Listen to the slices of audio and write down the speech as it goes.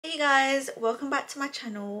Hey guys, welcome back to my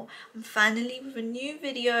channel. I'm finally with a new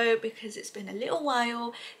video because it's been a little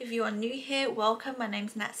while. If you are new here, welcome. My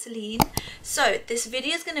name's NATSELEEN. So this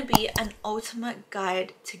video is going to be an ultimate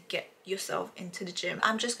guide to get yourself into the gym.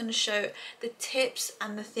 I'm just going to show the tips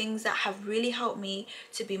and the things that have really helped me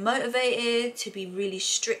to be motivated, to be really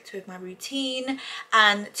strict with my routine,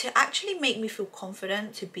 and to actually make me feel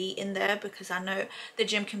confident to be in there, because I know the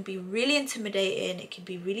gym can be really intimidating, it can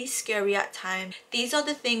be really scary at times. These are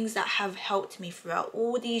the things that have helped me throughout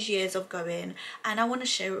all these years of going, and I want to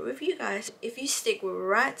share it with you guys. If you stick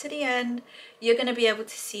right to the end, you're going to be able to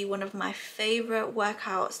see one of my favorite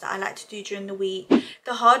workouts that I like to do during the week.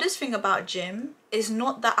 The hardest thing about gym is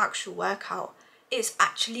not the actual workout, it's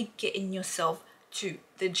actually getting yourself to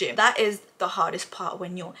the gym. That is the hardest part,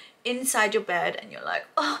 when you're inside your bed and you're like,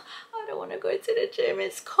 oh, I don't want to go to the gym,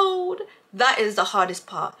 it's cold. That is the hardest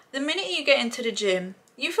part. The minute you get into the gym,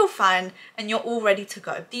 you feel fine and you're all ready to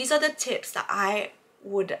go. These are the tips that I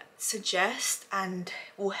would suggest and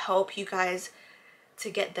will help you guys to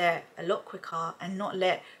get there a lot quicker and not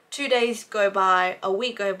let 2 days go by, a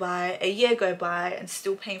week go by, a year go by and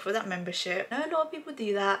still paying for that membership. I know a lot of people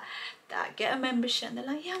do that get a membership and they're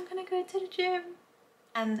like, yeah, I'm gonna go to the gym,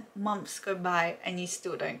 and months go by and you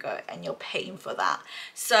still don't go and you're paying for that.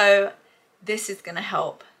 So this is gonna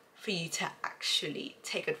help for you to actually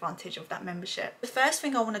take advantage of that membership. The first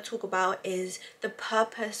thing I want to talk about is the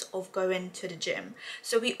purpose of going to the gym.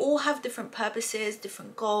 So we all have different purposes,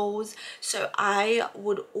 different goals. So I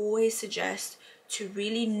would always suggest to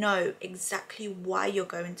really know exactly why you're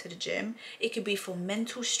going to the gym. It could be for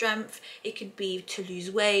mental strength, it could be to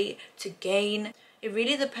lose weight, to gain. It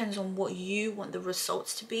really depends on what you want the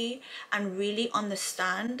results to be, and really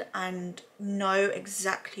understand and know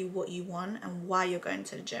exactly what you want and why you're going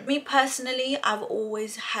to the gym. Me personally, I've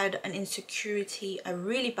always had an insecurity, a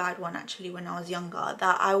really bad one actually, when I was younger,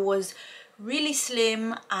 that I was really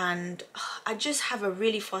slim and I just have a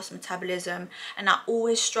really fast metabolism, and I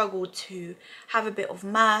always struggled to have a bit of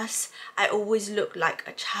mass. I always looked like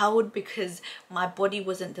a child because my body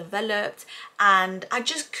wasn't developed and I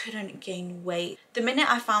just couldn't gain weight. The minute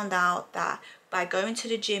I found out that by going to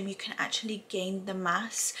the gym you can actually gain the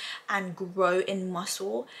mass and grow in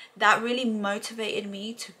muscle, that really motivated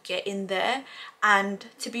me to get in there. And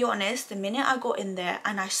to be honest, the minute I got in there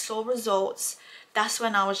and I saw results, that's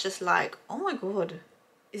when I was just like, oh my god,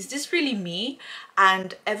 is this really me?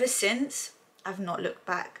 And ever since, I've not looked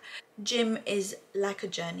back. Gym is like a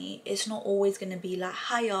journey. It's not always going to be like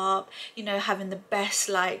high up, you know, having the best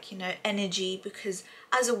like, you know, energy, because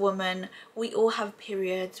as a woman we all have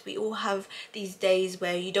periods, we all have these days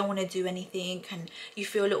where you don't want to do anything and you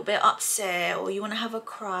feel a little bit upset, or you want to have a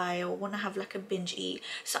cry, or want to have like a binge eat.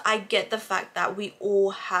 So I get the fact that we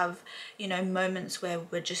all have, you know, moments where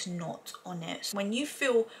we're just not on it. So when you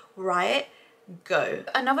feel right, go.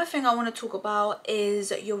 Another thing I want to talk about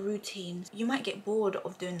is your routine. You might get bored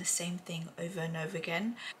of doing the same thing over and over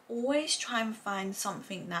again. Always try and find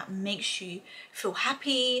something that makes you feel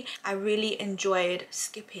happy. I really enjoyed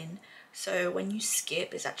skipping. So when you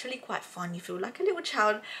skip, it's actually quite fun. You feel like a little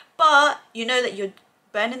child, but you know that you're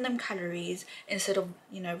burning them calories instead of,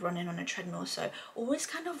 you know, running on a treadmill. So always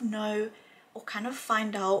kind of know or kind of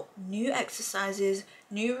find out new exercises,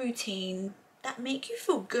 new routine that make you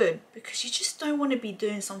feel good, because you just don't want to be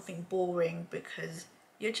doing something boring because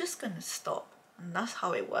you're just gonna stop, and that's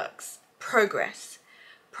how it works. Progress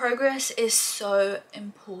is so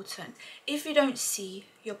important. If you don't see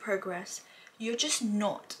your progress, you're just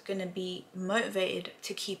not gonna be motivated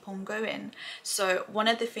to keep on going. So one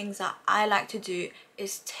of the things that I like to do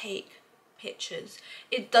is take pictures.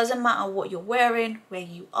 It doesn't matter what you're wearing, where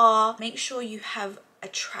you are, make sure you have a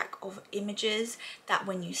track of images that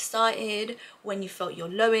when you started, when you felt your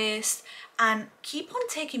lowest, and keep on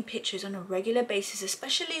taking pictures on a regular basis,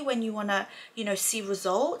 especially when you want to, you know, see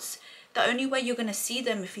results. The only way you're going to see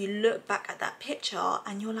them if you look back at that picture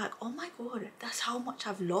and you're like, oh my god, that's how much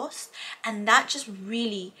I've lost, and that just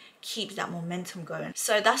really keeps that momentum going.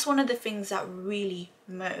 So that's one of the things that really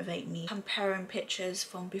motivate me, comparing pictures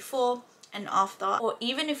from before and after. Or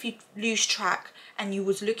even if you lose track and you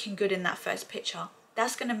was looking good in that first picture,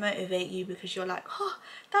 that's going to motivate you because you're like, oh,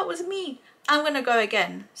 that was me, I'm going to go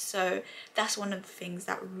again. So that's one of the things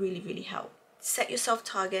that really help. Set yourself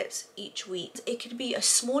targets each week. It could be a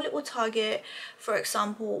small little target. For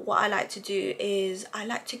example, what I like to do is I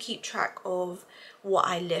like to keep track of what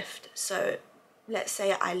I lift. So let's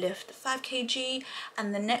say I lift 5 kg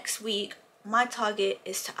and the next week my target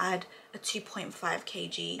is to add a 2.5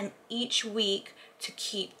 kg, and each week to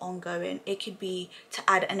keep on going. It could be to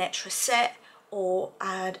add an extra set or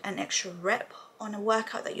add an extra rep on a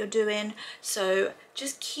workout that you're doing. So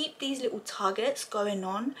just keep these little targets going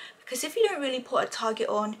on, because if you don't really put a target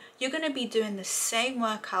on, you're going to be doing the same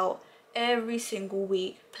workout every single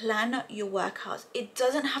week. Plan your workouts. It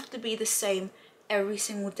doesn't have to be the same every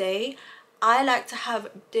single day. I like to have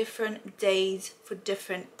different days for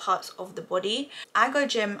different parts of the body. I go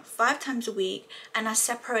gym 5 times a week and I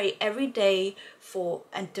separate every day for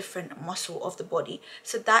a different muscle of the body.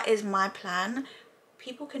 So that is my plan.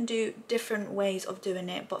 People can do different ways of doing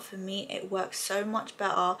it, but for me it works so much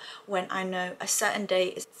better when I know a certain day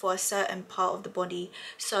is for a certain part of the body.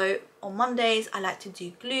 So on Mondays I like to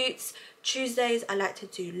do glutes, Tuesdays I like to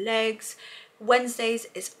do legs, Wednesdays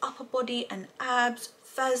is upper body and abs,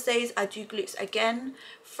 Thursdays I do glutes again,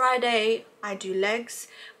 Friday I do legs,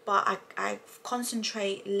 but I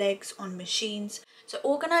concentrate legs on machines. So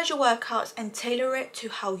organize your workouts and tailor it to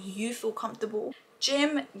how you feel comfortable.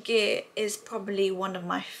 Gym gear is probably one of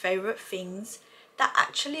my favorite things that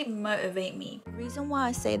actually motivate me. The reason why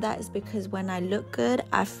I say that is because when I look good,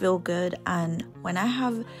 I feel good, and when I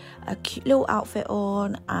have a cute little outfit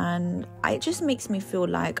on, and it just makes me feel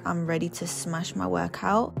like I'm ready to smash my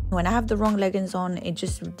workout. When I have the wrong leggings on, it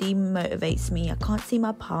just demotivates me. I can't see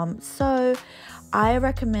my pumps. So I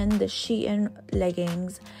recommend the SHEIN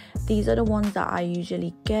leggings. These are the ones that I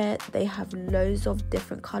usually get. They have loads of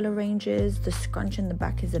different color ranges. The scrunch in the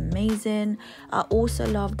back is amazing. I also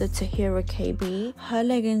love the Tahira KB. Her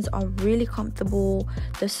leggings are really comfortable.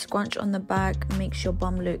 The scrunch on the back makes your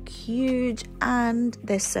bum look huge, and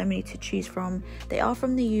there's so many to choose from. They are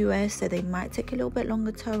from the US, so they might take a little bit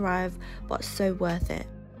longer to arrive, but so worth it.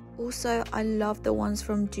 Also, I love the ones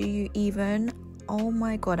from Do You Even. Oh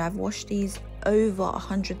my god, I've washed these over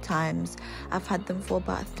 100 times. I've had them for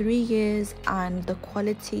about 3 years and the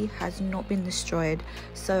quality has not been destroyed,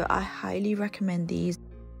 so I highly recommend these.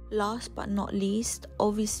 Last but not least,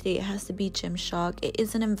 obviously it has to be Gymshark. It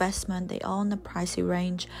is an investment. They are on the pricey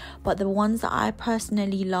range, but the ones that I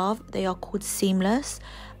personally love, they are called Seamless,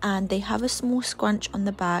 and they have a small scrunch on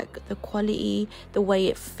the back. The quality, the way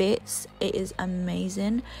it fits, it is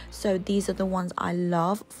amazing. So these are the ones I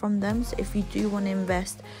love from them. So if you do want to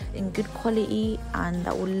invest in good quality and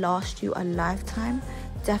that will last you a lifetime,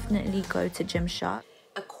 definitely go to Gymshark.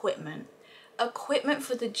 Equipment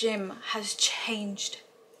for the gym has changed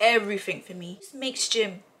everything for me. It makes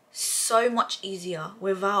gym so much easier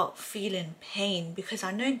without feeling pain, because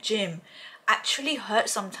I know gym actually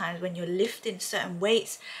hurts sometimes when you're lifting certain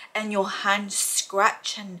weights and your hands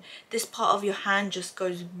scratch and this part of your hand just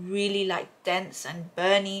goes really like dense and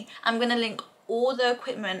burny. I'm gonna link all the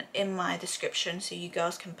equipment in my description so you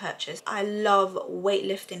girls can purchase. I love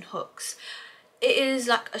weightlifting hooks. It is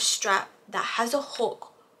like a strap that has a hook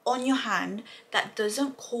on your hand that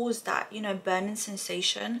doesn't cause that, you know, burning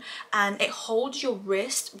sensation, and it holds your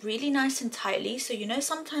wrist really nice and tightly. So you know,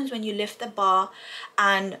 sometimes when you lift the bar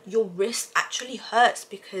and your wrist actually hurts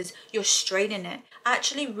because you're straining it. I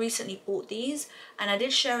actually recently bought these and I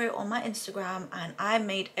did share it on my Instagram, and I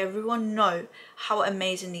made everyone know how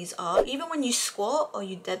amazing these are. Even when you squat or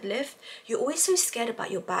you deadlift, you're always so scared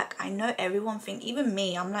about your back. I know everyone think, even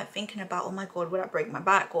me, I'm like thinking about, oh my god, would I break my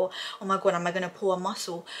back, or oh my god, am I gonna pull a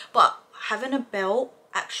muscle? But having a belt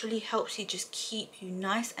actually helps you just keep you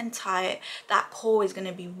nice and tight. That core is going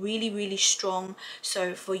to be really strong,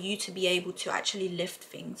 so for you to be able to actually lift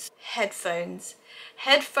things. Headphones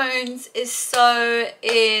is so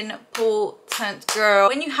important, girl.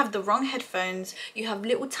 When you have the wrong headphones, you have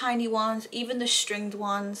little tiny ones, even the stringed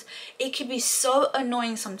ones, it can be so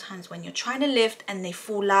annoying sometimes when you're trying to lift and they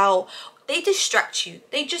fall out. They distract you.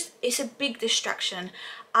 It's a big distraction.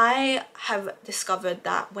 I have discovered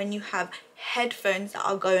that when you have headphones that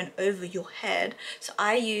are going over your head, so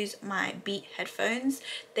I use my Beat headphones.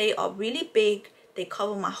 They are really big, they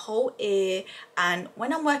cover my whole ear, and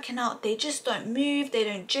when I'm working out, they just don't move, they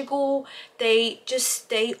don't jiggle, they just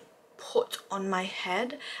stay put on my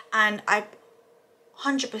head, and I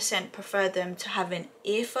 100% prefer them to having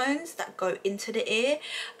earphones that go into the ear.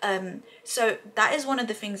 So that is one of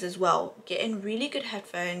the things as well, getting really good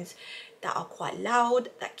headphones that are quite loud,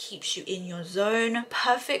 that keeps you in your zone.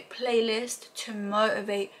 Perfect playlist to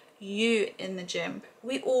motivate you in the gym.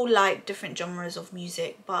 We all like different genres of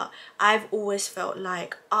music, but I've always felt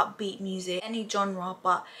like upbeat music, any genre,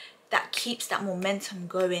 but that keeps that momentum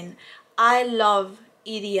going. I love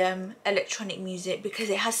EDM, electronic music, because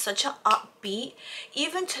it has such an upbeat,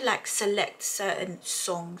 even to like select certain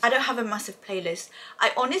songs. I don't have a massive playlist.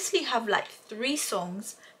 I honestly have like 3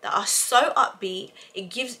 songs that are so upbeat, it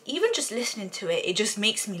gives, even just listening to it, it just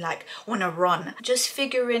makes me like want to run. Just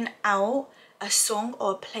figuring out a song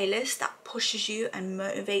or a playlist that pushes you and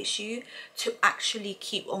motivates you to actually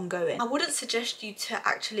keep on going. I wouldn't suggest you to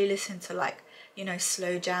actually listen to like, you know,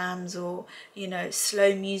 slow jams or, you know,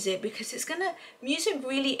 slow music, because music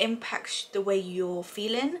really impacts the way you're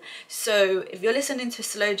feeling. So if you're listening to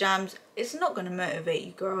slow jams, it's not going to motivate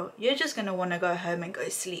you, girl. You're just going to want to go home and go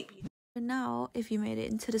sleep. Now, if you made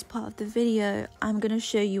it into this part of the video, I'm going to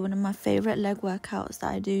show you one of my favorite leg workouts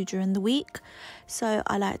that I do during the week. So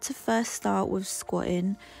I like to first start with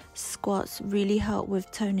squatting. Squats really help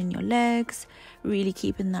with toning your legs, really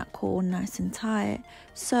keeping that core nice and tight.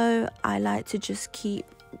 So I like to just keep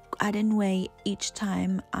adding weight each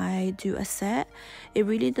time I do a set. It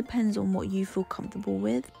really depends on what you feel comfortable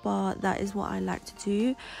with, but that is what I like to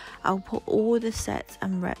do. I'll put all the sets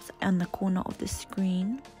and reps on the corner of the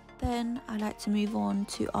screen. Then I like to move on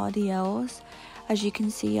to RDLs. As you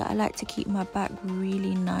can see, I like to keep my back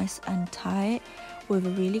really nice and tight with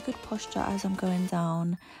a really good posture as I'm going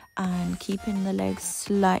down, and keeping the legs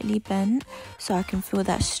slightly bent so I can feel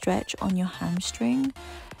that stretch on your hamstring.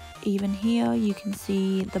 Even here you can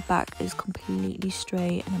see the back is completely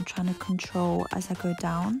straight and I'm trying to control as I go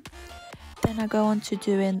down. Then I go on to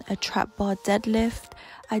doing a trap bar deadlift.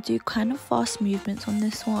 I do kind of fast movements on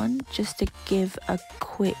this one just to give a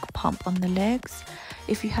quick pump on the legs.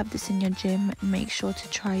 If you have this in your gym, make sure to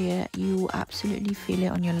try it. You will absolutely feel it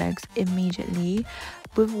on your legs immediately.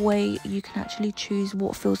 With weight, you can actually choose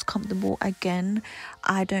what feels comfortable. Again,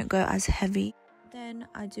 I don't go as heavy. Then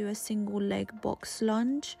I do a single leg box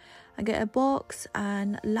lunge. I get a box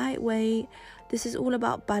and lightweight. This is all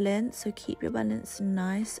about balance, so keep your balance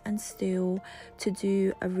nice and still to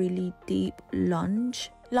do a really deep lunge.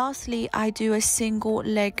 Lastly, I do a single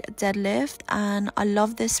leg deadlift, and I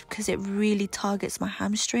love this because it really targets my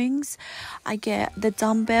hamstrings. I get the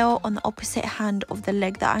dumbbell on the opposite hand of the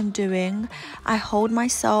leg that I'm doing. I hold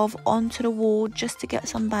myself onto the wall just to get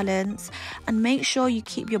some balance, and make sure you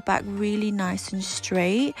keep your back really nice and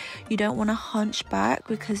straight. You don't want to hunch back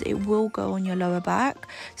because it will go on your lower back.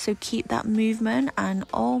 So keep that movement, and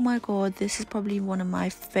oh my god, this is probably one of my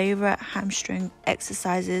favorite hamstring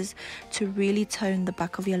exercises to really tone the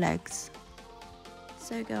back of your legs.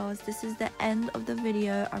 So girls, this is the end of the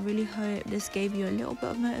video. I really hope this gave you a little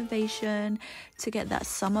bit of motivation to get that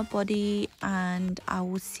summer body, and I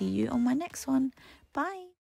will see you on my next one. Bye.